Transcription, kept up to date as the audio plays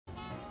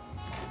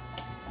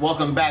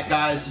Welcome back,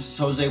 guys. This is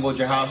Jose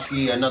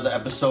Wojciechowski, another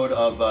episode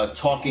of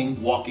Talking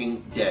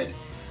Walking Dead.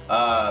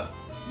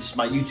 This is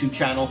my YouTube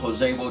channel,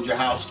 Jose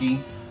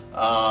Wojciechowski.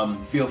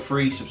 Feel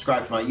free,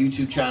 subscribe to my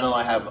YouTube channel.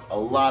 I have a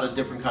lot of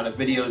different kind of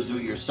videos,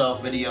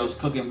 do-it-yourself videos,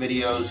 cooking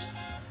videos,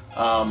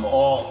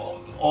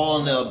 all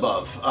in the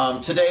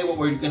above. Today, what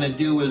we're going to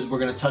do is we're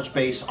going to touch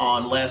base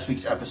on last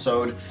week's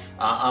episode.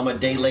 I'm a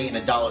day late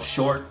and $1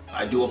 short.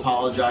 I do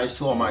apologize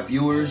to all my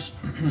viewers.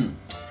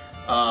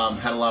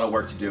 Had a lot of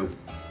work to do.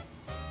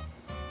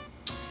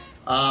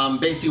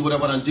 Basically, what I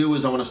want to do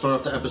is I want to start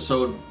off the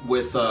episode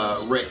with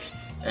Rick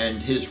and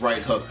his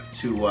right hook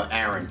to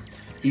Aaron.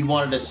 He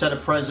wanted to set a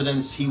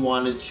precedence. He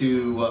wanted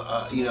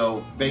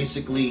to,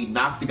 basically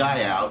knock the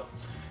guy out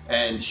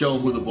and show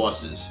him who the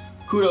boss is.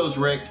 Kudos,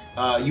 Rick.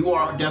 You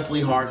are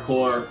definitely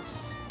hardcore.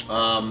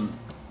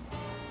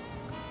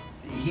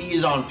 He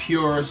is on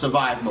pure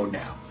survive mode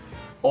now.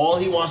 All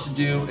he wants to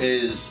do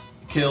is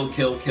kill,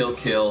 kill, kill,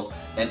 kill,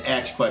 and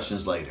ask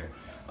questions later.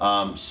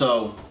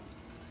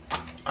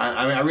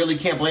 I really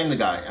can't blame the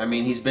guy. I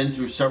mean, he's been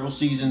through several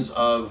seasons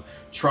of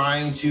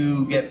trying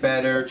to get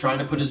better, trying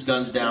to put his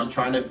guns down,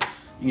 trying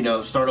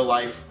to, start a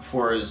life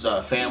for his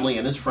family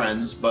and his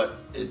friends, but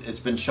it's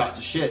been shot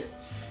to shit.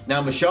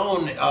 Now,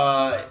 Michonne,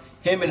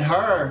 him and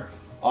her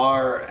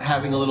are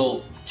having a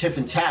little tiff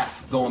and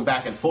taff going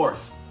back and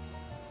forth.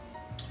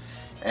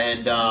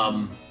 And,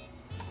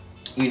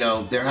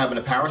 they're having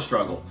a power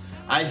struggle.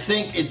 I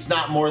think it's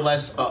not more or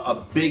less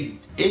a big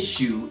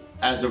issue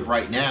as of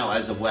right now,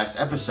 as of last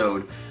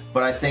episode,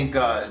 but I think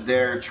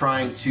they're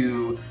trying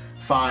to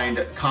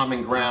find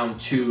common ground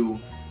to,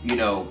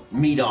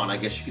 meet on, I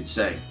guess you could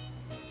say.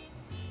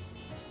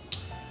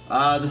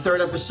 The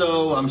third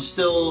episode, I'm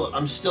still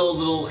a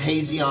little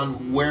hazy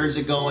on where is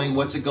it going,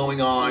 what's it going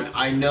on.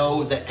 I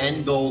know the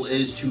end goal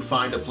is to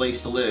find a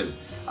place to live.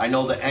 I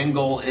know the end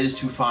goal is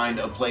to find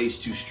a place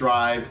to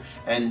strive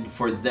and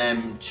for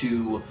them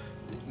to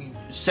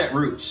set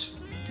roots,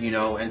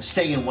 and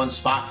stay in one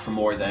spot for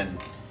more than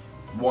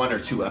 1 or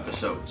 2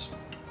 episodes.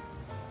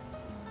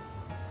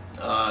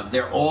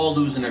 They're all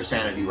losing their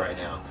sanity right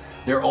now.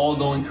 They're all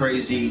going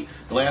crazy.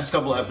 The last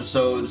couple of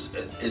episodes,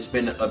 it's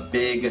been a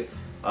big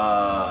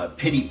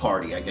pity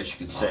party, I guess you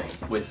could say,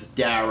 with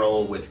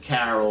Daryl, with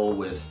Carol,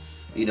 with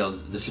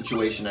the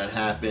situation that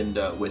happened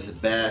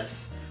with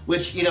Beth,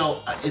 which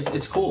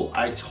it's cool.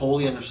 I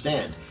totally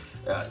understand.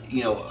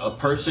 A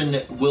person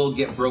will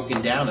get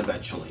broken down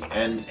eventually,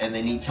 and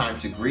they need time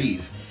to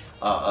grieve.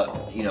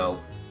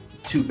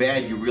 Too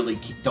bad you really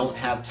don't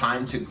have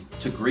time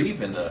to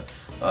grieve in the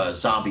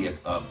zombie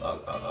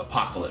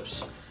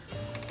apocalypse.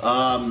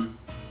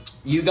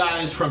 You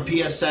guys from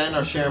PSN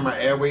are sharing my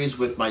airways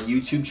with my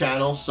YouTube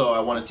channel, so I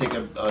want to take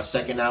a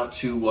second out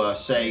to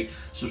say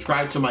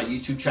subscribe to my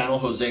YouTube channel,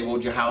 Jose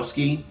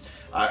Wojciechowski.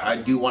 I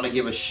do want to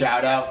give a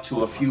shout out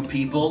to a few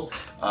people.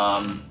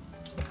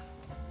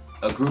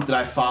 A group that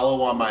I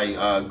follow on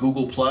my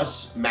Google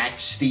Plus,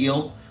 Max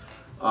Steel.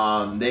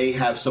 They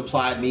have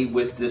supplied me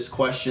with this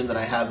question that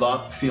I have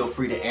up. Feel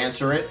free to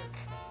answer it.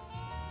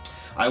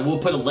 I will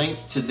put a link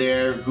to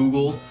their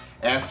Google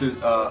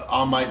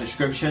on my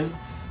description,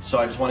 so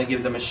I just want to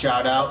give them a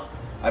shout out.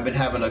 I've been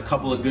having a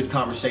couple of good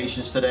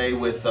conversations today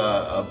with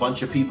a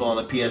bunch of people on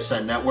the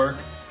PSN network.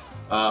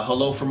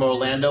 Hello from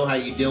Orlando, how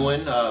you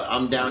doing?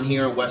 I'm down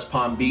here in West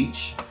Palm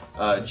Beach.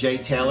 Jay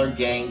Taylor,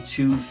 Gang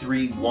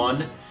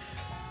 231.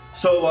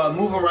 So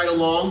moving right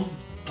along,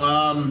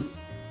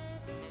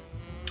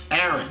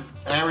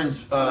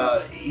 Aaron's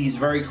he's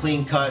very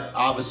clean cut.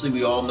 Obviously,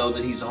 we all know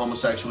that he's a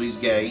homosexual. He's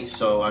gay,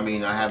 so I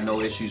mean, I have no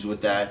issues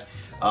with that.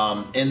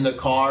 In the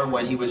car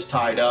when he was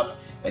tied up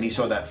and he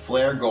saw that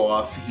flare go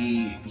off,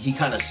 he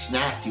kind of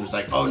snapped. He was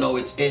like, "Oh no,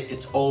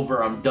 it's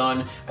over. I'm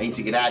done. I need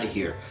to get out of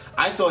here."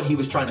 I thought he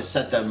was trying to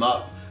set them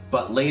up,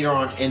 but later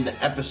on in the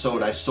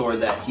episode, I saw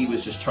that he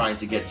was just trying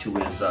to get to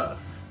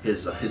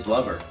his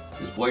lover,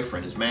 his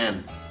boyfriend, his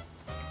man.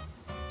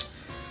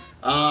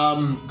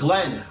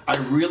 Glenn, I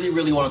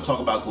really want to talk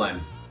about Glenn.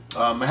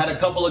 I had a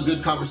couple of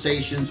good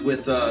conversations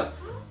with a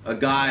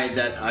guy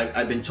that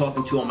I've been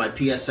talking to on my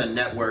PSN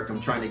network.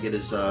 I'm trying to get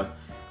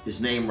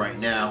his name right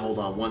now. Hold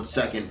on one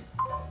second.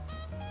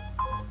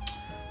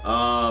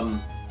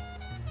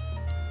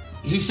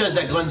 He says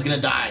that Glenn's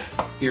gonna die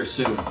here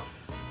soon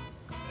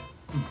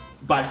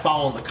by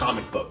following the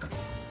comic book.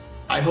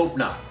 I hope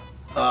not.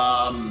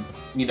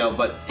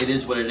 But it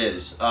is what it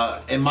is.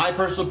 In my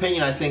personal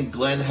opinion, I think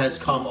Glenn has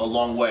come a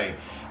long way.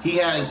 He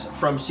has,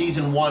 from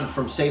season 1,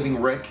 from saving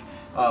Rick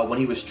when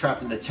he was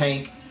trapped in the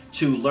tank,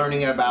 to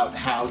learning about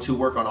how to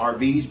work on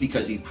RVs,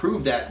 because he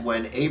proved that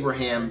when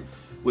Abraham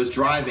was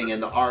driving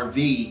and the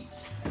RV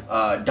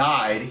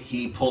died,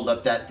 he pulled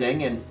up that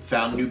thing and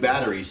found new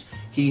batteries.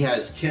 He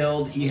has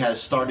killed, he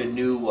has started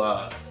new,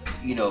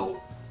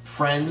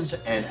 friends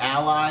and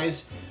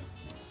allies.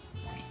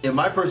 In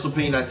my personal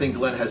opinion, I think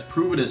Glenn has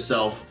proven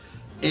himself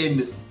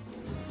in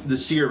the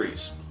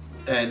series,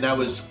 and that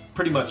was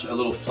pretty much a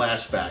little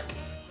flashback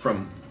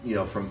from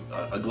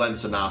a Glenn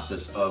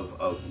synopsis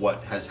of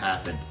what has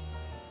happened.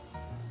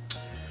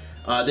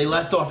 They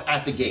left off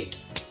at the gate.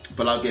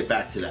 but I'll get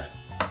back to that.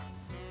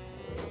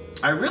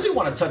 I really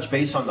want to touch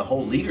base on the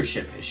whole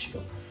leadership issue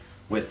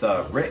with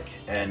Rick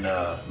and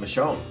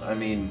Michonne. I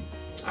mean,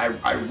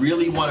 I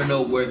really want to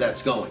know where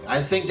that's going.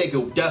 I think they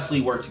could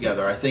definitely work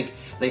together. I think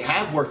they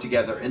have worked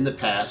together in the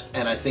past,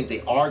 and I think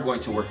they are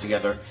going to work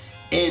together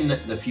in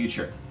the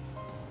future.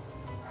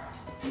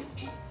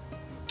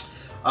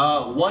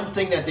 One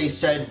thing that they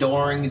said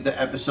during the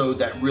episode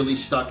that really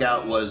stuck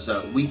out was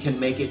we can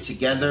make it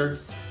together,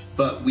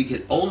 but we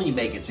can only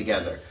make it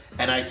together.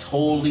 And I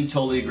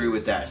totally agree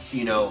with that.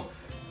 You know,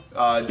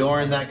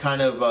 during that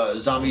kind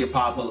of zombie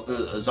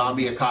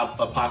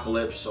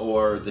apocalypse,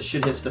 or the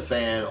shit hits the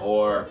fan,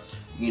 or,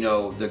 you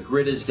know, the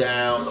grid is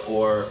down,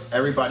 or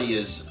everybody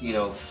is, you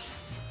know,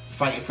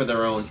 fighting for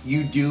their own,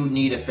 you do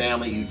need a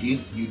family.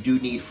 You do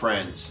need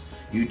friends.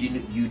 You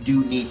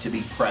do need to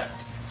be prepped.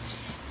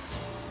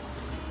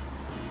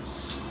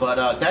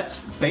 But that's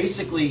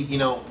basically, you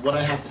know, what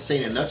I have to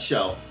say in a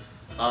nutshell.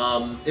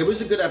 It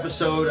was a good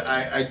episode.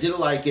 I did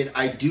like it.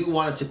 I do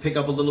want it to pick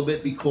up a little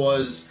bit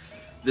because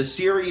the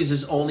series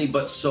is only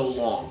but so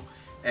long,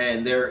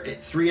 and they're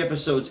 3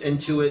 episodes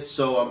into it.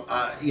 So,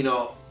 you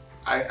know,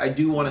 I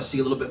do want to see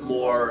a little bit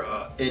more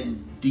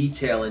in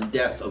detail, in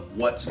depth of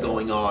what's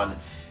going on,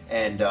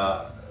 and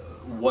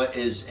what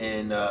is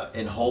in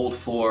hold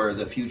for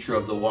the future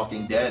of The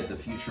Walking Dead, the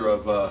future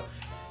of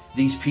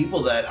these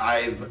people that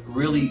I've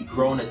really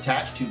grown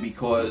attached to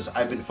because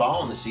I've been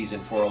following the season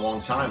for a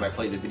long time. I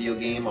played a video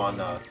game on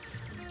the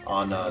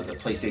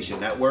PlayStation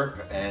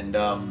Network, and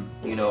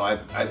you know,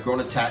 I've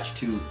grown attached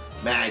to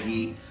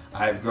Maggie.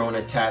 I've grown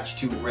attached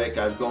to Rick.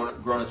 I've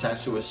grown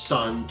attached to his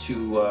son,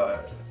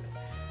 to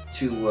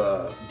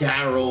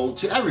Daryl,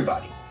 to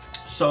everybody.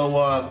 So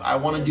I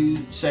want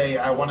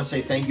to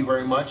say thank you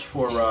very much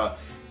for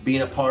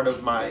being a part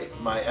of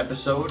my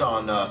episode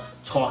on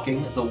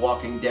Talking The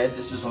Walking Dead.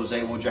 This is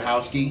Jose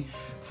Wojciechowski.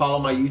 Follow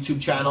my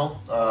YouTube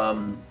channel.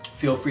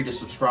 Feel free to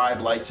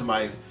subscribe, like to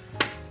my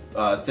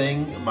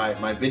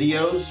my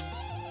videos.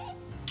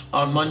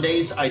 On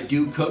Mondays, I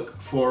do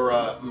cook for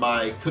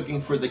my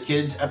Cooking for the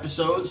Kids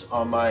episodes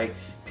on my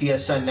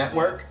PSN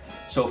network.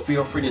 So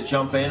feel free to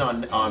jump in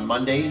on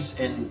Mondays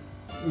in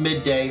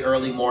midday,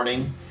 early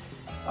morning.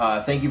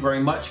 Thank you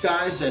very much,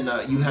 guys, and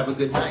you have a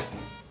good night.